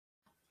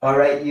All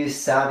right, you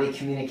savvy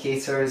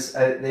communicators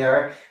out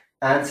there,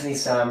 Antony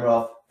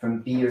Sammeroff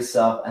from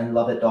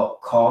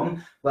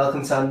beyourselfandloveit.com.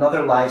 Welcome to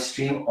another live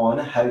stream on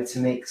how to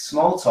make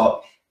small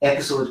talk,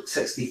 episode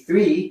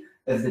 63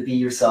 of the Be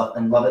Yourself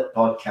and Love It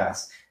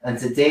podcast. And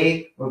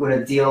today we're going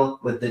to deal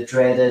with the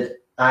dreaded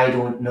I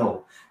don't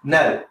know.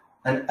 Now,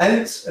 an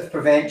ounce of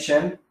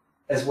prevention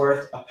is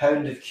worth a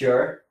pound of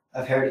cure.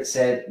 I've heard it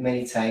said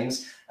many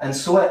times, and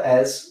so it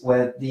is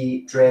with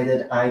the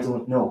dreaded I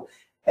don't know.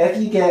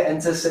 If you get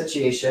into a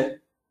situation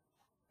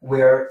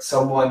where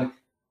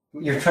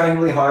you're trying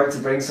really hard to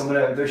bring someone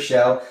out of their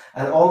shell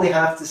and all they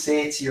have to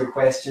say to your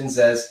questions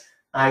is,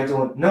 I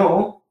don't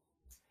know,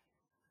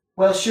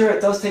 well, sure,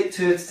 it does take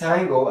two to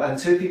tango and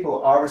two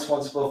people are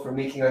responsible for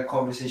making a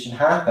conversation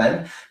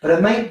happen, but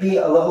it might be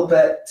a little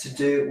bit to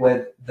do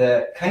with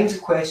the kinds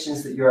of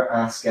questions that you're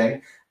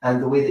asking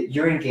and the way that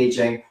you're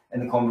engaging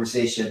in the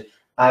conversation.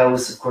 I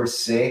always, of course,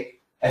 say,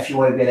 if you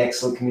want to be an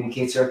excellent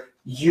communicator,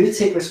 you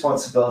take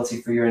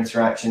responsibility for your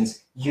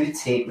interactions. You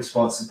take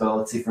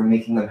responsibility for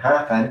making them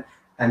happen.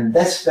 And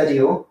this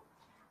video,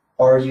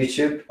 or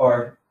YouTube,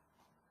 or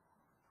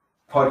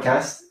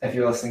podcast, if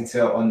you're listening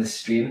to it on the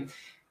stream,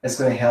 is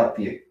going to help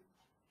you.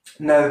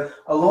 Now,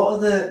 a lot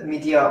of the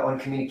media on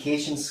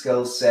communication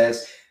skills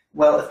says,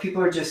 well, if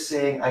people are just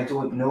saying, I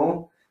don't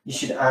know, you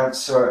should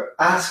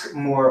ask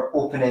more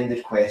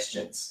open-ended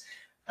questions.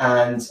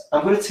 And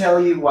I'm going to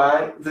tell you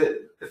why.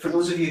 For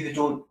those of you who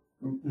don't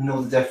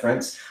know the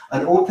difference,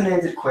 an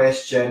open-ended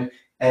question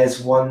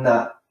is one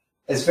that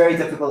is very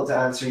difficult to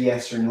answer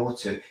yes or no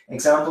to.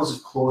 Examples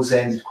of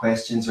closed-ended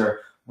questions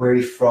are, where are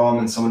you from?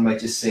 And someone might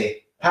just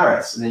say,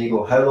 Paris. And then you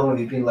go, how long have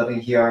you been living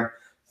here?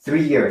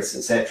 3 years,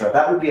 etc.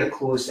 That would be a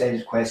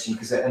closed-ended question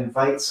because it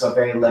invites a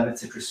very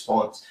limited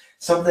response.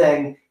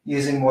 Something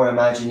using more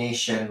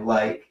imagination,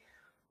 like,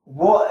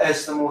 what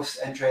is the most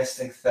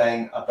interesting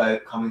thing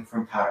about coming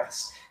from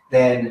Paris?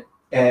 Then,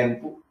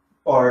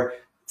 or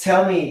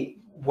tell me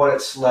what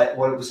it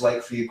was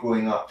like for you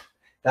growing up.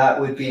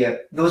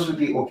 Those would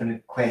be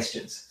open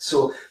questions.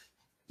 So,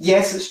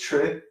 yes, it's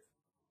true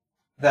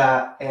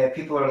that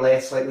people are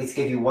less likely to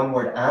give you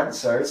one-word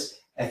answers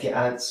if you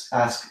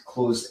ask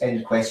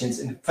closed-ended questions.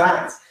 In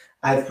fact,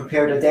 I've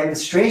prepared a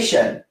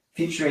demonstration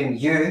featuring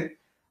you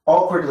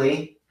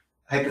awkwardly,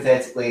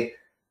 hypothetically,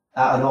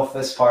 at an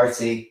office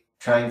party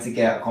trying to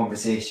get a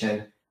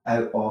conversation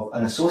out of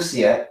an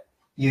associate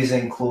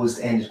using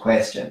closed-ended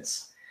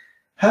questions.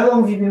 How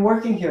long have you been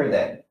working here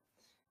then?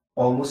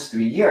 Almost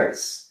 3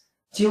 years.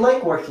 Do you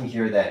like working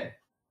here then?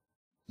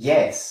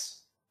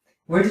 Yes.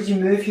 Where did you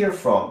move here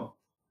from?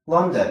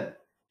 London.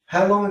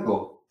 How long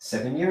ago?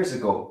 7 years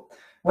ago.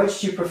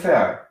 Which do you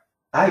prefer?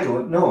 I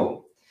don't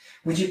know.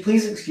 Would you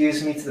please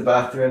excuse me to the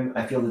bathroom?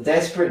 I feel the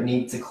desperate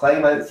need to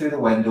climb out through the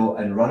window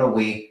and run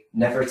away,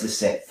 never to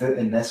set foot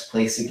in this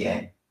place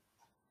again.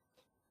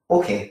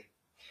 Okay,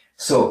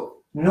 so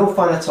no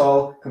fun at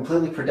all,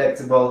 completely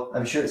predictable.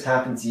 I'm sure it's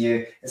happened to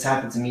you. It's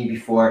happened to me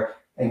before,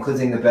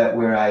 including the bit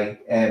where I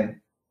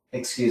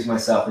excuse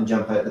myself and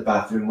jump out the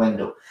bathroom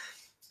window.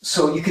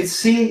 So you could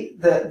see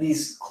that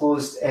these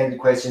closed-ended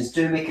questions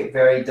do make it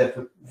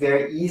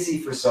very easy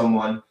for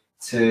someone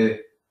to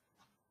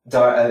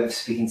dart out of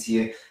speaking to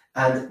you.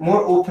 And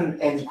more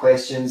open-ended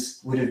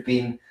questions would have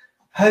been,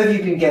 how have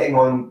you been getting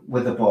on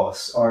with the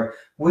boss? Or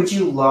what would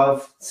you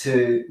love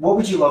to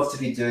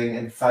be doing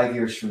in 5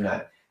 years from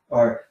now?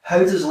 Or how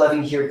does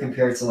living here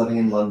compare to living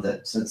in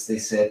London, since they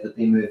said that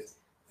they moved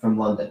from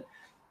London?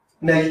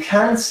 Now, you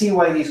can see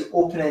why these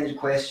open-ended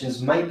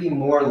questions might be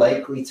more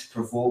likely to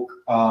provoke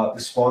a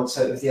response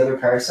out of the other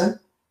person.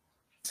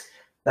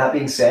 That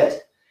being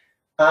said,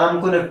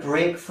 I'm going to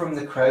break from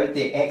the crowd,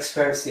 the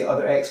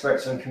other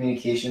experts on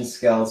communication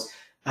skills.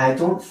 I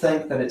don't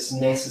think that it's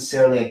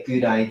necessarily a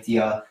good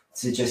idea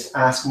to just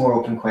ask more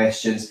open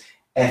questions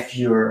if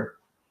you're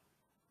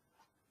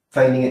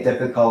finding it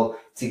difficult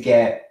to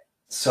get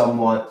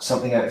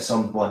something out of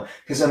someone.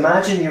 Because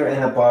imagine you're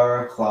in a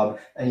bar or club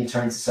and you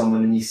turn to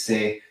someone and you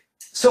say,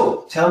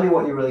 so tell me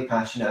what you're really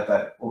passionate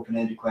about.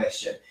 Open-ended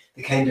question.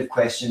 The kind of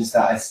questions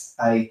that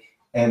I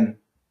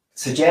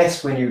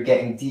suggest when you're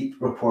getting deep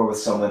rapport with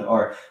someone.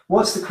 Or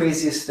what's the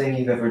craziest thing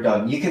you've ever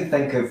done? You can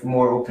think of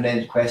more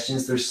open-ended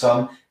questions. There's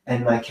some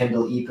in my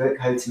Kindle ebook,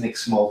 How to Make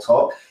Small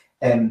Talk.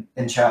 In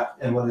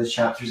one of the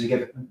chapters I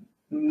give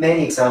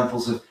many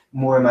examples of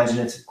more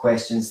imaginative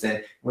questions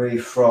than where are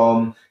you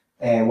from,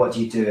 what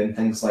do you do, and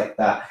things like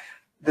that.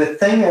 The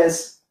thing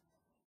is,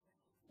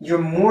 you're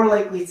more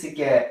likely to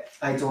get,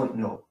 I don't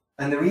know.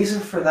 And the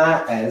reason for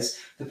that is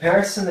the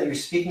person that you're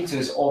speaking to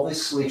is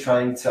obviously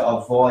trying to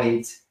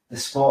avoid the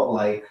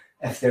spotlight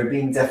if they're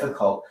being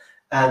difficult.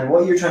 And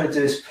what you're trying to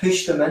do is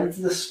push them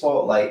into the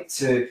spotlight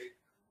to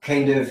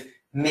kind of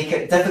make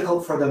it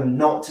difficult for them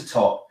not to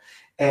talk.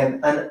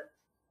 And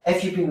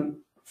if you've been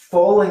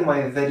following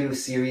my video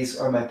series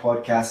or my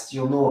podcast,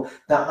 you'll know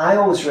that I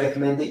always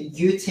recommend that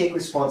you take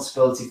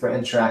responsibility for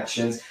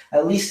interactions,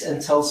 at least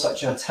until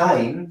such a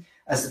time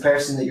as the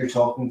person that you're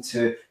talking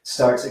to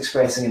starts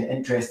expressing an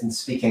interest in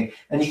speaking.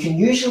 And you can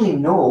usually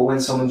know when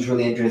someone's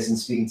really interested in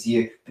speaking to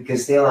you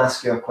because they'll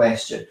ask you a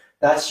question.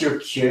 That's your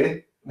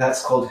cue.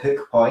 That's called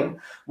hook point.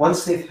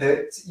 Once they've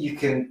hooked, you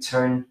can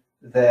turn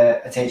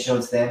the attention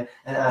onto them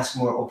and ask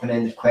more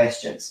open-ended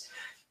questions.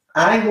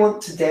 I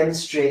want to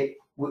demonstrate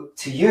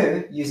to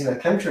you using a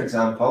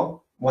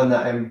counterexample, one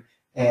that I'm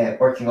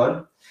working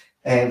on,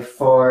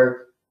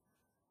 for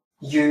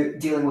you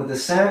dealing with the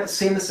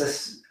same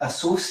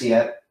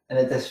associate in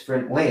a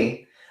different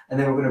way, and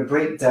then we're going to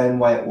break down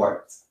why it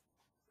worked.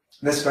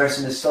 This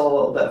person is still a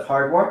little bit of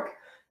hard work,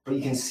 but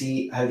you can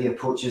see how the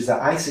approaches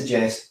that I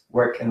suggest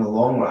work in the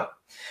long run.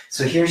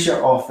 So here's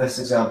your office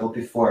example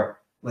before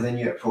with a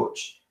new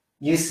approach.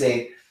 You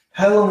say,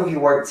 how long have you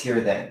worked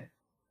here then?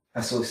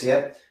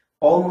 Associate,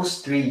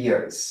 almost 3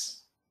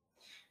 years.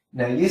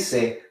 Now you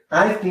say,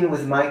 I've been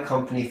with my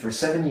company for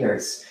 7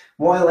 years.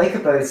 What I like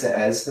about it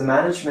is the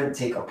management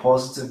take a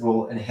positive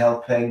role in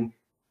helping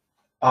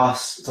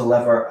us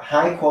deliver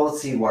high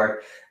quality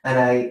work, and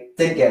I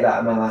didn't get that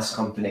in my last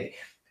company.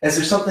 Is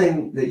there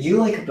something that you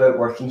like about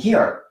working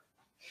here?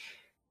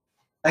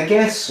 I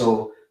guess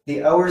so.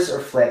 The hours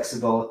are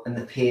flexible and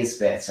the pay is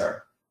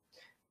better.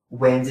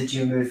 When did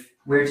you move?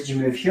 Where did you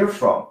move here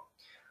from?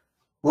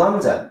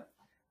 London.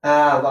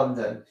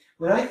 London.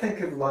 When I think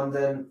of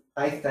London,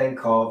 I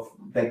think of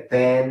Big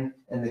Ben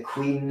and the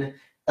Queen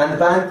and the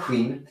band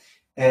Queen.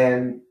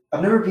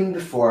 I've never been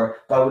before,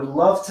 but I would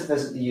love to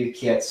visit the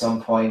UK at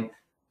some point.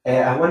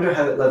 I wonder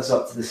how it lives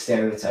up to the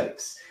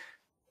stereotypes.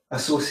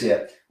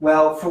 Associate.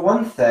 Well, for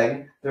one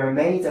thing, there are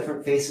many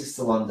different faces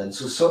to London,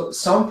 so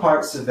some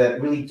parts of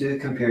it really do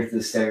compare to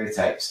the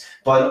stereotypes,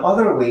 but in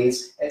other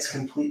ways, it's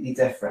completely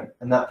different,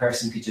 and that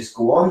person could just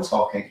go on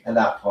talking at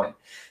that point.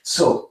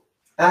 So,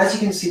 as you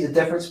can see, the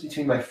difference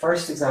between my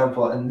first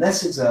example and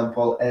this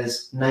example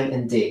is night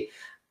and day.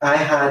 I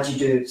had you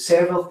do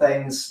several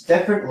things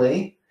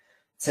differently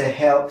to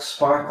help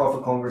spark off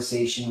a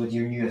conversation with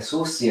your new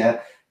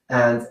associate,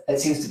 and it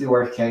seems to be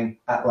working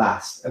at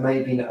last. It might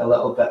have been a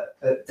little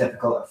bit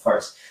difficult at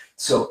first.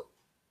 So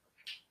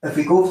if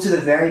we go to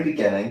the very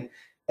beginning,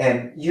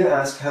 you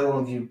ask, how long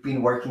have you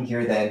been working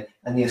here then?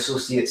 And the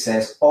associate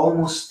says,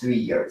 almost 3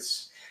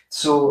 years.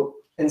 So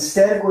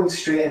instead of going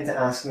straight into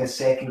asking a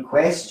second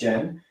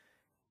question,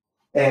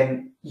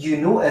 you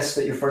notice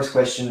that your first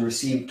question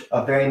received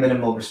a very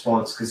minimal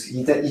response because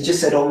you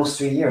just said almost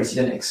 3 years.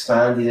 You didn't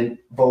expand, you didn't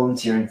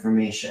volunteer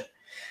information.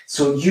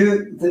 So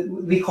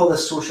we call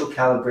this social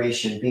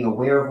calibration, being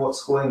aware of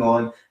what's going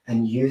on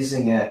and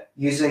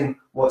using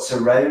what's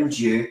around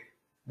you,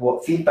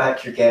 what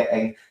feedback you're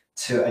getting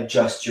to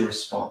adjust your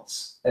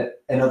response.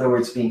 In other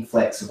words, being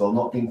flexible,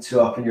 not being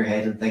too up in your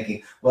head and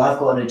thinking, well, I've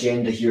got an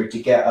agenda here to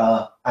get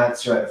an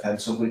answer out of him,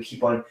 so I'm going to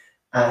keep on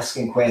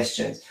asking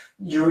questions.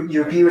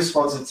 You're being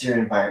responsive to your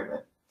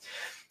environment.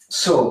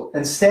 So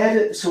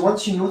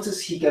once you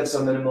notice he gives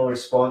a minimal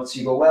response,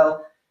 you go,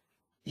 well,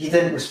 he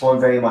didn't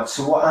respond very much.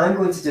 So what I'm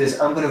going to do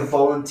is I'm going to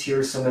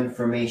volunteer some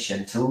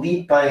information to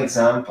lead by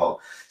example.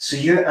 So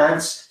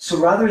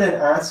rather than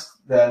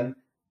ask them,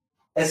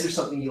 is there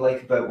something you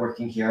like about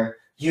working here?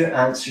 You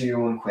answer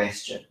your own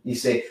question. You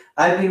say,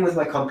 I've been with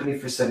my company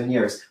for 7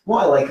 years.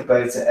 What I like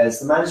about it is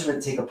the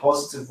management take a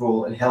positive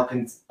role in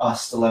helping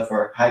us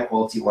deliver high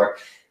quality work,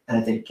 and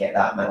I didn't get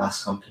that in my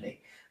last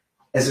company.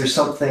 Is there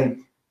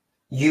something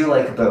you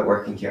like about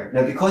working here?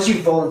 Now, because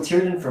you've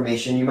volunteered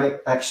information, you might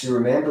actually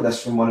remember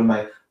this from one of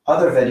my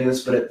other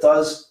videos, but it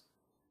does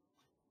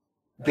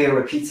bear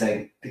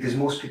repeating because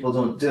most people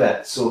don't do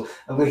it. So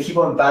I'm going to keep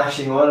on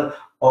bashing on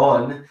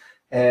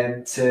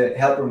to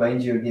help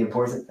remind you of the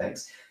important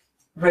things.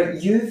 Right,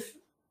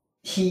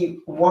 he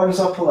warms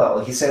up a little.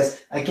 He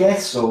says, I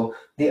guess so.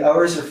 The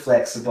hours are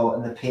flexible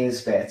and the pay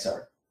is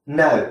better.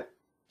 Now,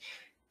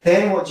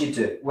 then what do you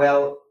do?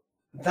 Well,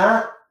 from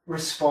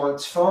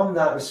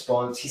that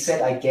response, he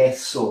said, I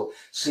guess so.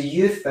 So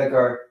you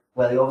figure,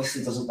 well, he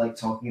obviously doesn't like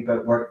talking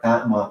about work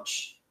that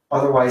much.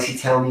 Otherwise, he'd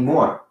tell me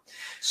more.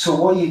 So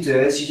what you do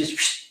is you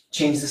just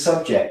change the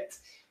subject.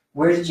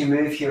 Where did you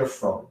move here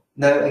from?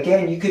 Now,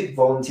 again, you could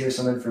volunteer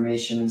some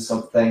information and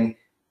something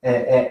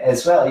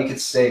as well. You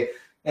could say,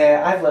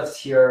 I've lived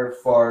here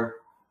for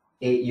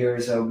 8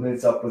 years. I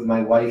moved up with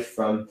my wife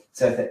from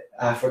South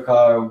Africa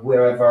or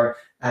wherever,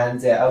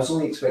 and I was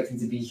only expecting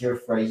to be here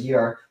for a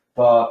year.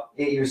 But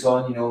 8 years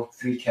on,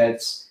 3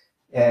 kids,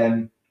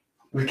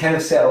 we kind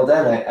of settled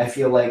in. I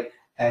feel like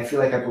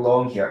I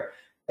belong here.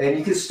 And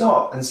you could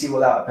stop and see what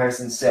that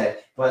person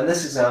said. But in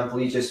this example,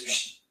 you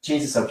just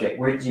change the subject.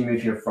 Where did you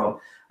move here from?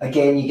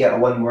 Again, you get a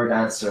one-word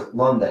answer,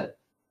 London.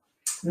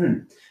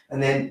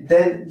 And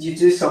then you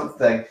do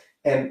something.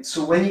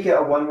 So when you get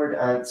a one-word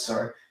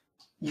answer,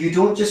 you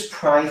don't just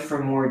pry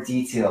for more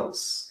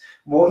details.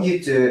 What you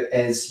do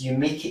is you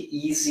make it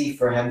easy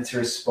for him to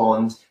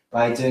respond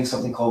by doing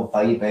something called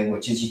vibing,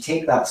 which is you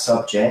take that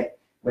subject,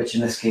 which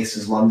in this case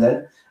is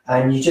London,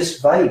 and you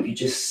just vibe. You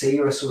just say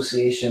your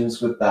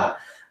associations with that.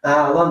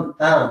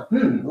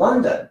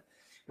 London.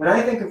 When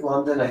I think of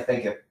London, I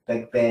think of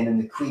Big Ben and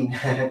the Queen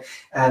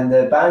and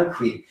the band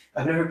Queen.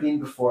 I've never been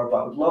before, but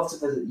I would love to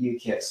visit the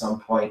UK at some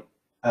point.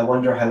 I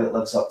wonder how it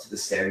lives up to the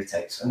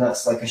stereotypes. And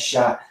that's like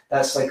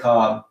that's like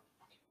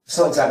it's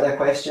not exactly a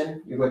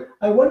question. You're going,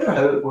 I wonder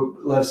how it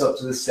lives up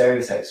to the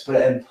stereotypes, but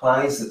it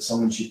implies that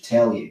someone should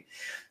tell you.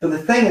 But the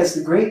thing is,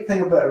 the great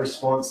thing about a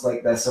response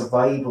like this, a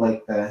vibe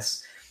like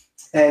this,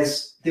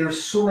 is there are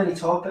so many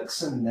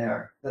topics in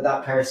there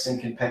that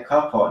person can pick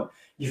up on.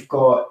 You've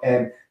got,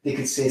 they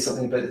could say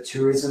something about the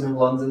tourism in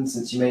London,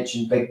 since you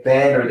mentioned Big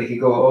Ben, or they could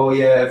go, oh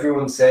yeah,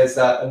 everyone says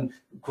that, and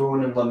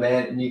groan and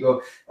lament, and you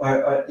go,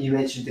 or you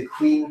mentioned the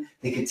Queen,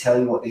 they could tell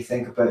you what they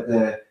think about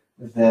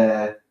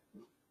the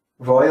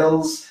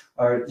royals,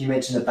 or you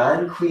mentioned the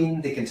band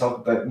Queen, they can talk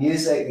about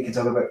music, they can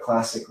talk about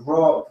classic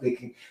rock, they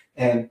can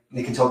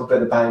talk about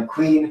the band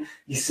Queen.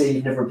 You say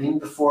you've never been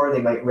before,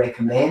 they might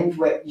recommend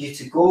you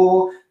to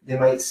go, they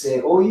might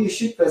say, oh, you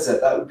should visit,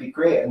 that would be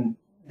great, and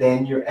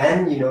then you're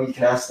in, you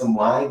can ask them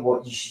why,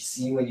 what you should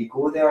see when you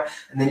go there,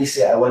 and then you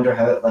say, I wonder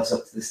how it lives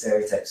up to the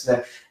stereotypes.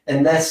 Now,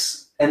 in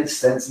this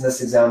instance, in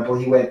this example,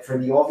 he went for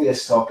the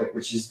obvious topic,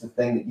 which is the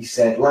thing that you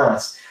said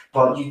last,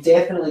 but you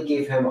definitely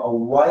gave him a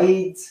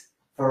wide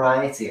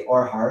variety,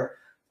 or her,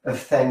 of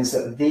things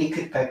that they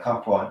could pick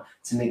up on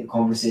to make the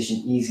conversation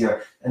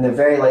easier, and they're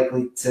very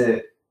unlikely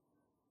to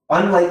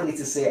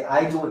say,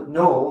 I don't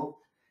know,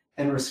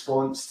 in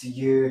response to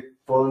you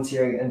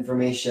volunteering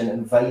information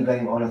and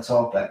vibing on a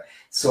topic.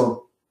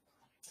 So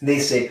they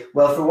say,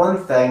 well, for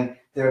one thing,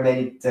 there are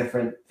many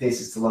different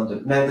faces to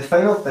London. Now, the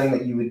final thing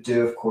that you would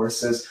do, of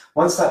course, is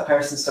once that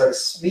person starts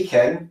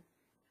speaking,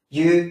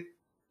 you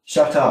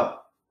shut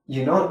up.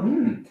 You not,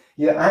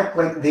 you act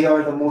like they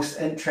are the most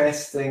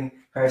interesting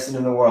person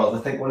in the world. I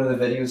think one of the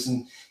videos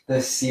in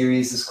this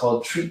series is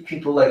called Treat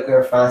People Like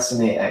They're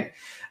Fascinating.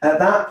 At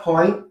that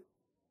point,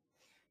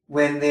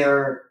 when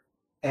they're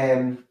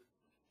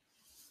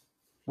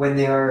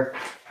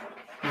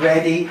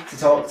ready to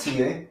talk to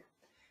you,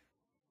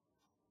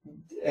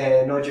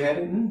 nod your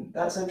head,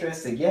 that's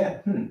interesting, yeah,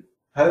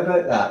 how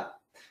about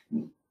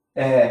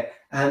that?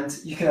 And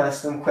you can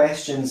ask them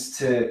questions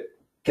to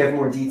give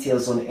more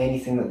details on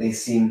anything that they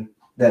seem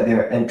that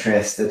they're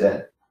interested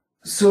in.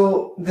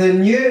 So the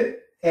new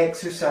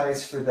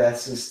exercise for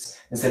this is,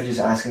 instead of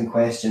just asking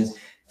questions,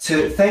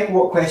 to think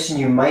what question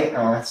you might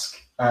ask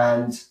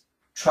and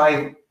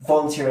try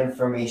volunteer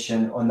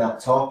information on that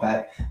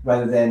topic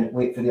rather than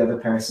wait for the other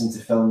person to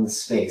fill in the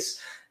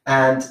space.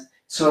 And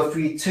so if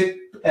we took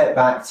it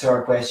back to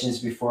our questions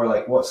before,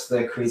 like, what's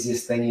the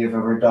craziest thing you've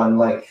ever done?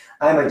 Like,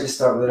 I might just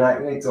start with an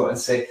anecdote and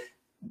say,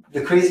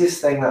 the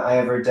craziest thing that I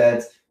ever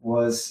did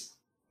was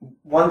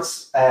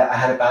once I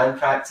had a band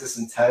practice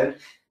in town,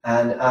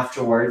 and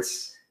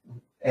afterwards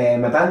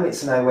my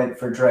bandmates and I went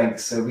for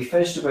drinks. So we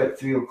finished about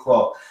 3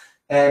 o'clock.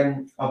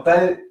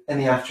 About in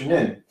the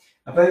afternoon,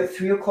 about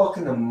 3 o'clock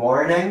in the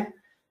morning,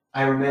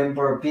 I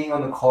remember being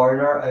on the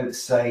corner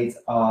outside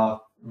a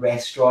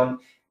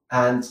restaurant,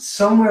 and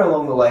somewhere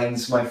along the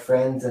lines, my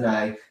friend and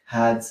I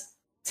had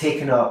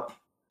taken up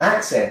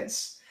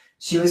accents.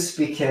 She was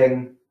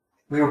speaking,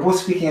 we were both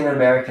speaking in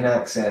American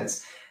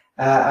accents.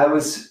 I'm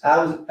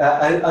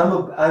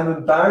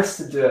embarrassed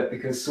to do it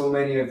because so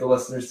many of the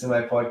listeners to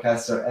my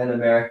podcast are in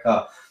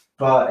America,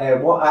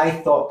 but what I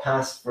thought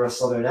passed for a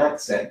Southern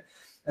accent.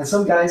 And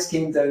some guys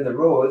came down the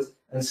road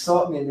and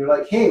stopped me, and they're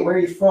like, hey, where are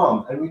you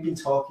from? And we've been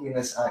talking in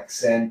this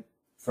accent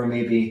for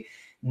maybe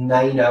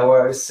 9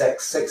 hours,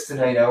 six to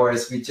 9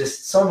 hours. We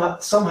just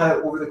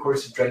somehow over the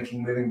course of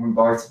drinking, moving from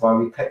bar to bar,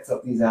 we picked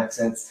up these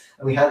accents,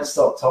 and we hadn't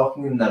stopped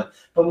talking in them,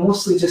 but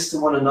mostly just to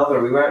one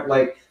another. We weren't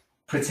like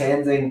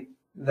pretending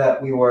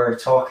that we were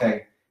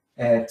talking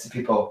to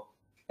people,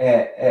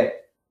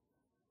 that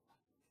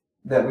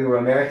we were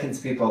American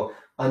to people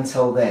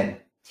until then.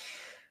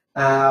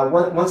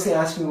 Once they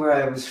asked me where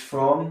I was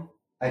from,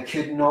 I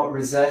could not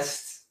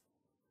resist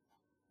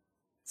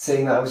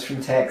saying that I was from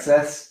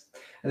Texas.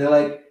 And they're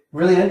like,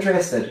 really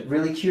interested,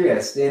 really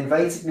curious. They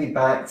invited me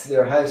back to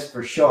their house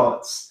for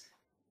shots,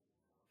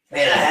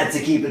 and I had to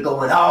keep it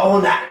going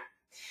all night.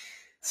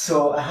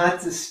 So I had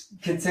to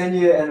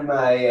continue in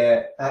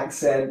my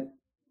accent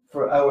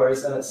for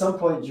hours, and at some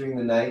point during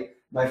the night,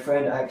 my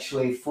friend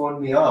actually phoned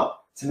me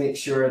up to make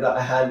sure that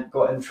I hadn't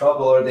got in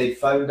trouble, or they'd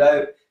found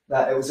out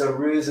that it was a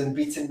ruse and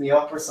beaten me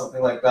up or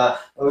something like that.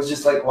 I was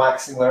just like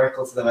waxing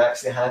lyrical to them. I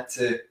actually had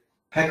to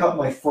pick up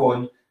my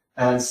phone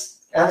and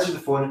answer the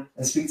phone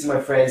and speak to my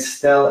friends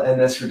still in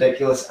this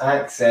ridiculous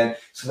accent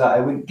so that I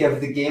wouldn't give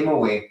the game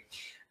away.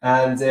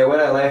 And when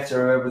I left, I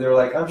remember they were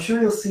like, I'm sure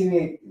we'll see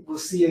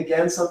you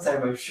again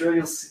sometime. I'm sure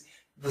we'll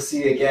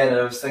see you again. And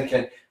I was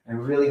thinking, I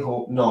really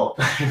hope not.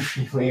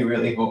 I really,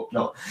 really hope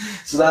not.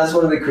 So that's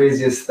one of the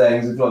craziest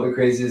things, if not the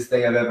craziest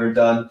thing I've ever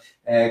done,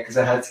 because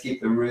I had to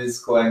keep the ruse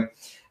going.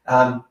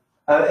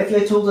 If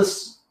you told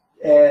us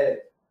a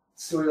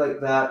story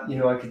like that,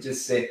 I could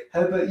just say,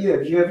 how about you?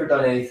 Have you ever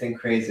done anything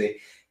crazy?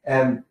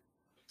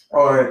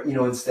 Or,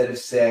 instead of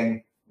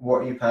saying, what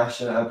are you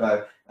passionate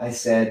about? I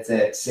said,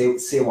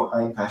 say what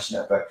I'm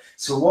passionate about.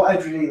 So what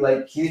I'd really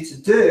like you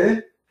to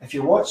do, if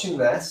you're watching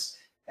this,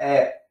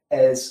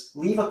 is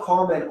leave a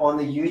comment on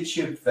the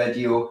YouTube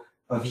video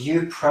of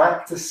you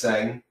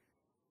practicing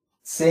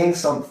saying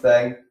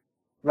something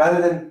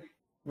rather than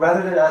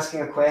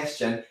asking a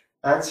question,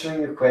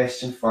 answering your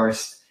question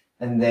first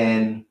and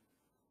then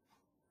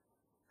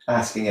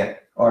asking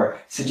it or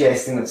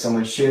suggesting that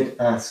someone should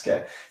ask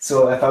it.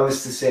 So if I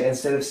was to say,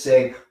 instead of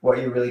saying what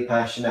you're really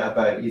passionate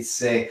about, you'd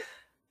say,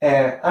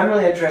 I'm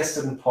really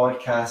interested in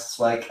podcasts.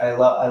 Like I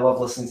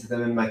love listening to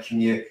them in my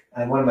commute.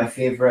 And one of my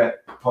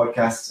favorite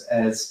podcasts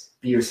is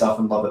Be Yourself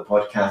and Love It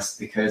podcast,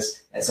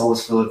 because it's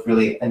always full of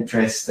really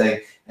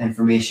interesting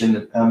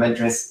information. I'm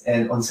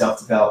interested on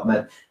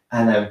self-development,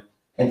 and I'm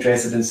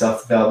interested in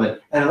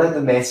self-development. And I like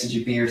the message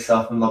of Be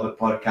Yourself and Love It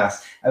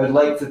podcast. I would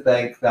like to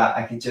think that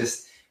I could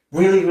just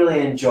really,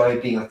 really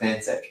enjoy being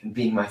authentic and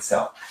being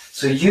myself.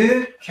 So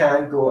you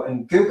can go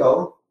and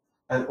Google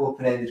an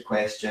open-ended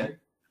question,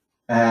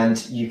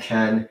 and you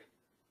can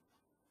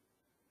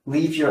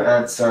leave your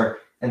answer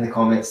in the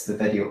comments of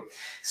the video.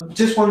 So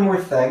just one more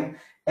thing.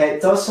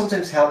 It does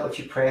sometimes help if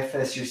you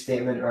preface your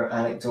statement or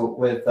anecdote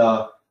with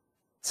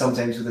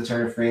sometimes with a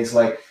turn of phrase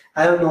like,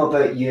 I don't know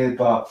about you,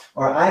 but,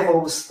 or I've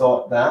always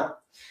thought that.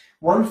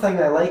 One thing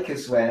I like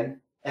is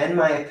when, in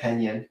my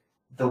opinion,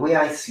 the way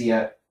I see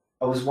it,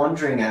 I was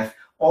wondering if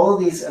all of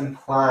these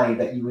imply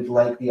that you would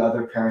like the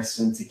other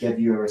person to give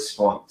you a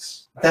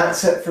response.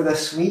 That's it for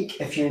this week.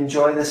 If you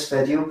enjoy this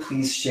video,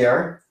 please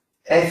share.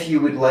 If you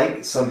would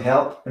like some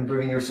help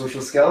improving your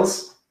social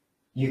skills,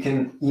 you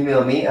can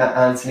email me at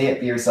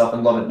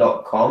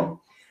antony@beyourselfandloveit.com.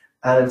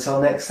 And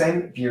until next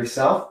time, be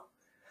yourself.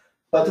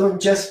 But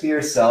don't just be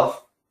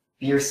yourself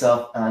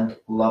and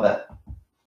love it.